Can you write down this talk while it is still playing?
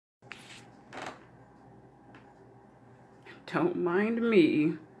Don't mind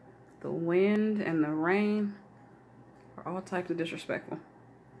me. The wind and the rain are all types of disrespectful.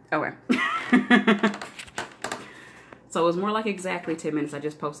 Okay. So it was more like exactly 10 minutes. I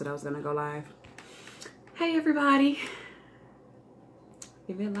just posted I was gonna go live. Hey everybody.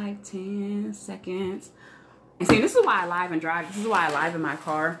 Give it like 10 seconds. And see, this is why I live and drive. This is why I live in my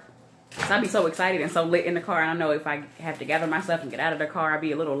car. So I'd be so excited and so lit in the car. And I know if I have to gather myself and get out of the car, I'd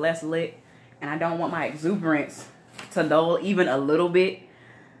be a little less lit. And I don't want my exuberance to dull even a little bit.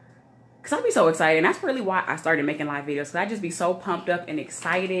 Because I'd be so excited. And that's really why I started making live videos. Because I'd just be so pumped up and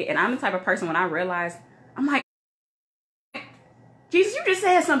excited. And I'm the type of person when I realize, I'm like, Jesus, you just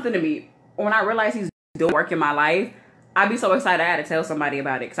said something to me. When I realize he's doing work in my life, I'd be so excited I had to tell somebody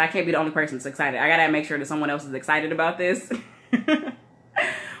about it. Because I can't be the only person that's excited. I got to make sure that someone else is excited about this.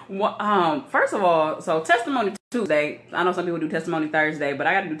 Well, first of all, so Testimony Tuesday. I know some people do Testimony Thursday, but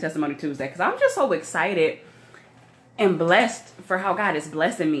I got to do Testimony Tuesday. Because I'm just so excited and blessed for how God is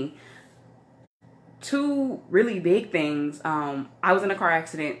blessing me. Two really big things. I was in a car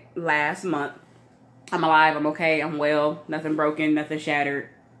accident last month. I'm alive. I'm okay. I'm well. Nothing broken. Nothing shattered.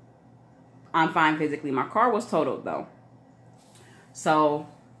 I'm fine physically. My car was totaled though. So,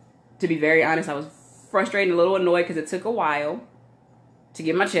 to be very honest, I was frustrated and a little annoyed because it took a while to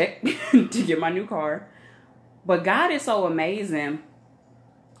get my check, to get my new car. But God is so amazing.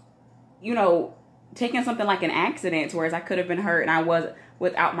 You know, taking something like an accident, whereas I could have been hurt and I was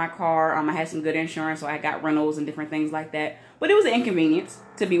without my car. I had some good insurance, so I got rentals and different things like that. But it was an inconvenience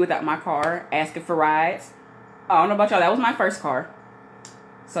to be without my car, asking for rides. I don't know about y'all, that was my first car.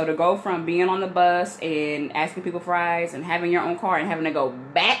 So to go from being on the bus and asking people for rides and having your own car and having to go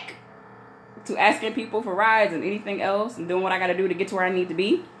back to asking people for rides and anything else and doing what I got to do to get to where I need to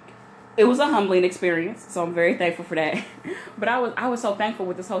be, it was a humbling experience. So I'm very thankful for that. But I was so thankful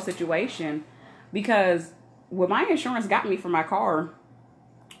with this whole situation because what my insurance got me for my car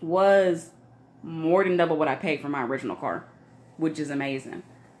was more than double what I paid for my original car, which is amazing.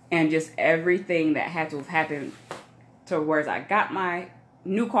 And just everything that had to have happened to where I got my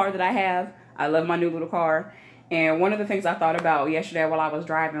new car that I have. I love my new little car. And one of the things I thought about yesterday while I was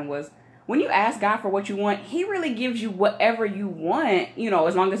driving was when you ask God for what you want, he really gives you whatever you want, you know,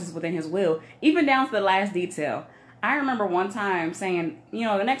 as long as it's within his will, even down to the last detail. I remember one time saying, you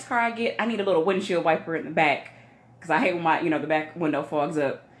know, the next car I get, I need a little windshield wiper in the back because I hate when my, you know, the back window fogs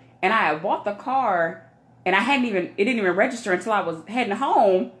up. And I had bought the car and it didn't even register until I was heading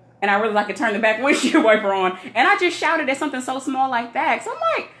home. And I realized I could turn the back windshield wiper on. And I just shouted at something so small like that. So I'm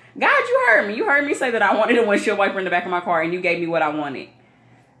like, God, you heard me. You heard me say that I wanted a windshield wiper in the back of my car and you gave me what I wanted.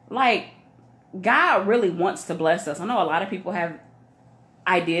 Like, God really wants to bless us. I know a lot of people have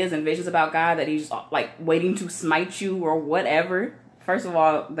ideas and visions about God that he's like waiting to smite you or whatever. First of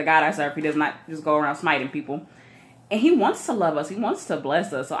all, the God I serve, he does not just go around smiting people. And he wants to love us. He wants to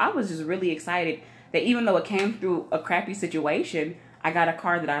bless us. So I was just really excited that even though it came through a crappy situation, I got a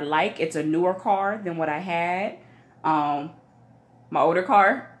car that I like. It's a newer car than what I had. My older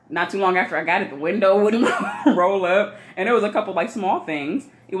car, not too long after I got it, the window wouldn't roll up. And there was a couple like small things.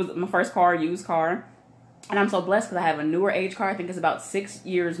 It was my first car, used car. And I'm so blessed because I have a newer age car. I think it's about 6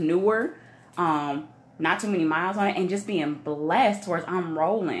 years newer. Not too many miles on it. And just being blessed towards I'm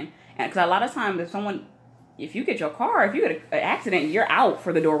rolling. And because a lot of times if you get your car, if you get an accident, you're out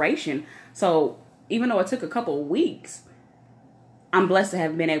for the duration. So even though it took a couple of weeks, I'm blessed to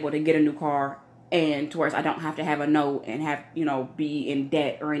have been able to get a new car and towards I don't have to have a note and have, you know, be in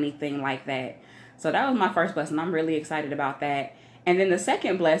debt or anything like that. So that was my first blessing. I'm really excited about that. And then the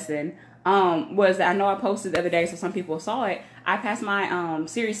second blessing was that I know I posted the other day, so some people saw it. I passed my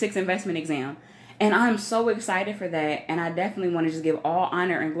Series 6 investment exam. And I'm so excited for that. And I definitely want to just give all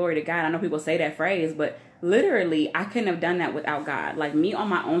honor and glory to God. I know people say that phrase, but literally I couldn't have done that without God. Like me on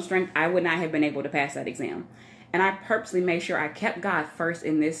my own strength, I would not have been able to pass that exam. And I purposely made sure I kept God first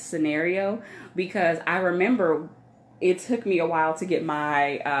in this scenario because I remember it took me a while to get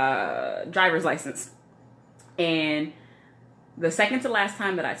my driver's license. And the second to last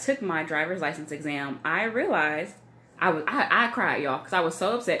time that I took my driver's license exam, I realized I cried, y'all, because I was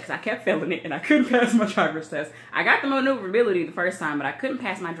so upset because I kept failing it and I couldn't pass my driver's test. I got the maneuverability the first time, but I couldn't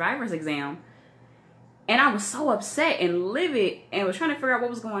pass my driver's exam. And I was so upset and livid and was trying to figure out what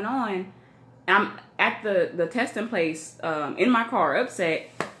was going on. And I'm at the testing place in my car, upset.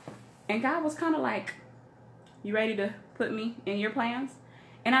 And God was kind of like, you ready to put me in your plans?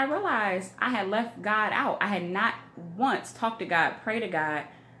 And I realized I had left God out. I had not once talked to God, prayed to God,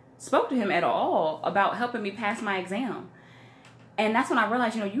 spoke to him at all about helping me pass my exam. And that's when I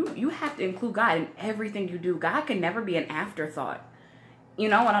realized, you know, you have to include God in everything you do. God can never be an afterthought. You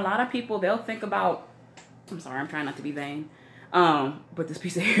know, and a lot of people, they'll think about I'm sorry, I'm trying not to be vain. But this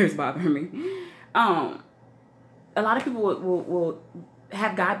piece of hair is bothering me. A lot of people will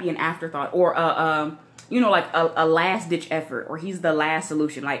have God be an afterthought, or like a last ditch effort, or he's the last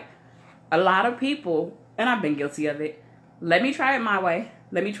solution. Like, a lot of people, and I've been guilty of it. Let me try it my way.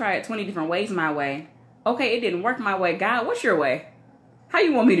 Let me try it 20 different ways my way. Okay, it didn't work my way. God, what's your way? How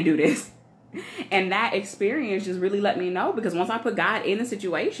you want me to do this? And that experience just really let me know, because once I put God in the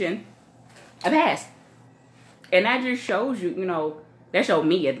situation, I passed. And that just shows you, that showed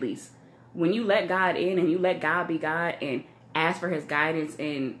me at least. When you let God in and you let God be God and ask for his guidance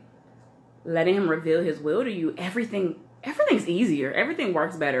and letting him reveal his will to you, everything's easier. Everything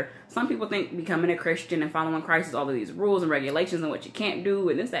works better. Some people think becoming a Christian and following Christ is all of these rules and regulations and what you can't do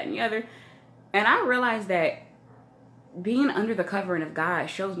and this, that, and the other. And I realized that being under the covering of God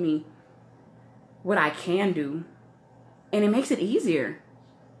shows me what I can do, and it makes it easier.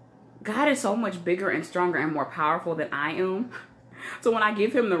 God is so much bigger and stronger and more powerful than I am. So when I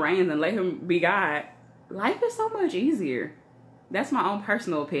give him the reins and let him be God, life is so much easier. That's my own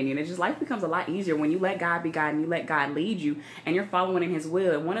personal opinion. It's just, life becomes a lot easier when you let God be God and you let God lead you and you're following in his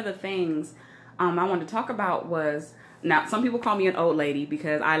will. And one of the things I wanted to talk about was, now some people call me an old lady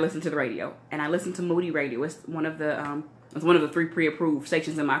because I listen to the radio, and I listen to Moody Radio. It's one of the 3 pre-approved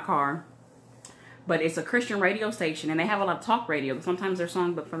stations in my car. But it's a Christian radio station, and they have a lot of talk radio. Sometimes there's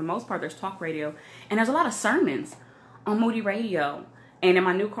songs, but for the most part, there's talk radio. And there's a lot of sermons on Moody Radio. And in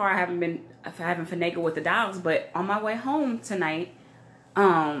my new car, I haven't finagled with the dials, but on my way home tonight,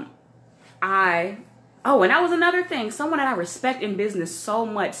 and that was another thing. Someone that I respect in business so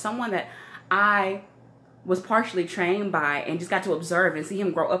much, someone that I was partially trained by and just got to observe and see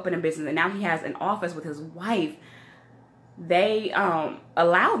him grow up in a business, and now he has an office with his wife. They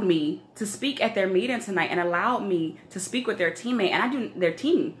allowed me to speak at their meeting tonight and allowed me to speak with their teammate, and their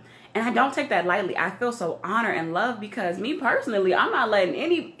team. And I don't take that lightly. I feel so honored and loved, because me personally, I'm not letting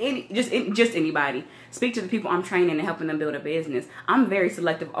anybody speak to the people I'm training and helping them build a business. I'm very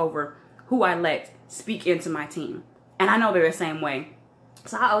selective over who I let speak into my team. And I know they're the same way.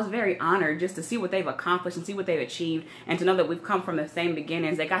 So I was very honored just to see what they've accomplished and see what they've achieved, and to know that we've come from the same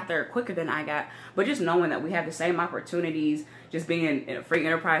beginnings. They got there quicker than I got, but just knowing that we have the same opportunities, just being in a free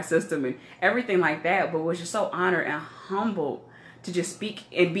enterprise system and everything like that. But was just so honored and humbled to just speak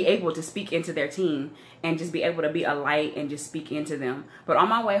and be able to speak into their team and just be able to be a light and just speak into them. But on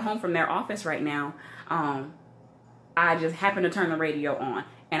my way home from their office right now, I just happened to turn the radio on,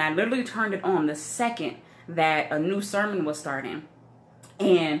 and I literally turned it on the second that a new sermon was starting.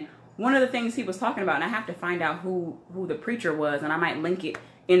 And one of the things he was talking about, and I have to find out who the preacher was, and I might link it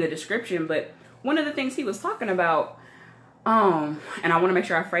in the description, but one of the things he was talking about, and I want to make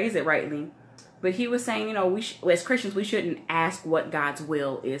sure I phrase it rightly, but he was saying, as Christians, we shouldn't ask what God's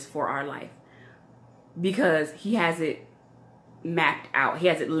will is for our life, because he has it mapped out. He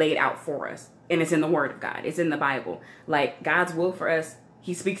has it laid out for us, and it's in the Word of God. It's in the Bible. Like, God's will for us,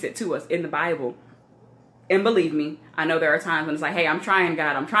 he speaks it to us in the Bible. And believe me, I know there are times when it's like, hey, I'm trying,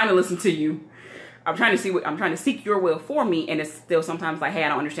 God, I'm trying to listen to you. I'm trying to seek your will for me. And it's still sometimes like, hey, I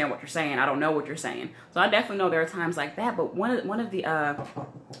don't understand what you're saying. I don't know what you're saying. So I definitely know there are times like that. But one of the,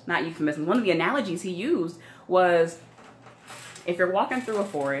 not euphemisms, one of the analogies he used was, if you're walking through a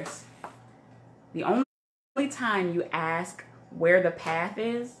forest, the only time you ask where the path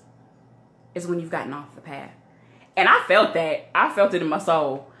is when you've gotten off the path. And I felt that. I felt it in my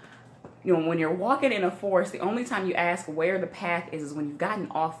soul. When you're walking in a forest, the only time you ask where the path is when you've gotten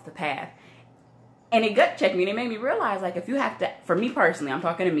off the path. And it gut checked me, and it made me realize, like, if you have to, for me personally, I'm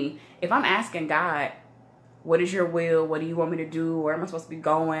talking to me, if I'm asking God, what is your will? What do you want me to do? Where am I supposed to be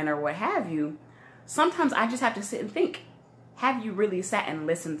going? Or what have you? Sometimes I just have to sit and think, have you really sat and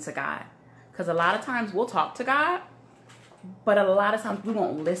listened to God? Because a lot of times we'll talk to God, but a lot of times we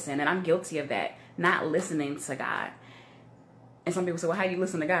won't listen. And I'm guilty of that, not listening to God. And some people say, well, how do you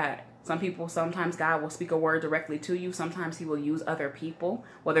listen to God? Sometimes God will speak a word directly to you. Sometimes he will use other people,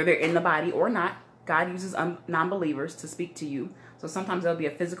 whether they're in the body or not. God uses non-believers to speak to you. So sometimes there'll be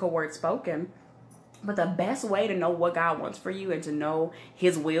a physical word spoken. But the best way to know what God wants for you and to know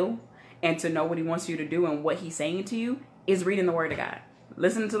his will and to know what he wants you to do and what he's saying to you is reading the Word of God.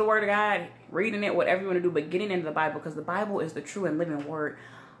 Listening to the Word of God, reading it, whatever you want to do, but getting into the Bible, because the Bible is the true and living Word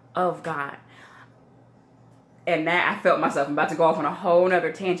of God. And that, I felt myself, I'm about to go off on a whole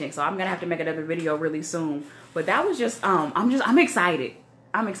nother tangent, so I'm gonna have to make another video really soon. But that was just, I'm excited.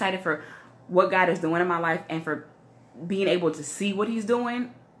 I'm excited for what God is doing in my life and for being able to see what he's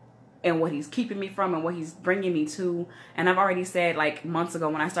doing and what he's keeping me from and what he's bringing me to. And I've already said, like, months ago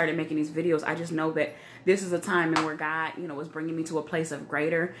when I started making these videos, I just know that this is a time in where God, you know, is bringing me to a place of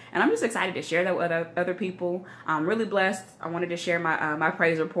greater. And I'm just excited to share that with other people. I'm really blessed. I wanted to share my my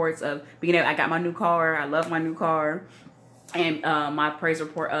praise reports of being able, I got my new car. I love my new car. And my praise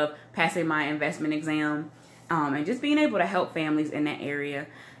report of passing my investment exam. And just being able to help families in that area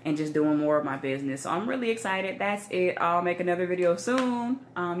and just doing more of my business. So I'm really excited. That's it. I'll make another video soon.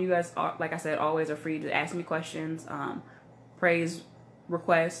 You guys, are, like I said, always are free to ask me questions, praise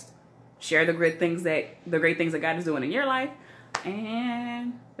requests, share the great things that God is doing in your life.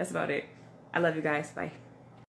 And that's about it. I love you guys. Bye.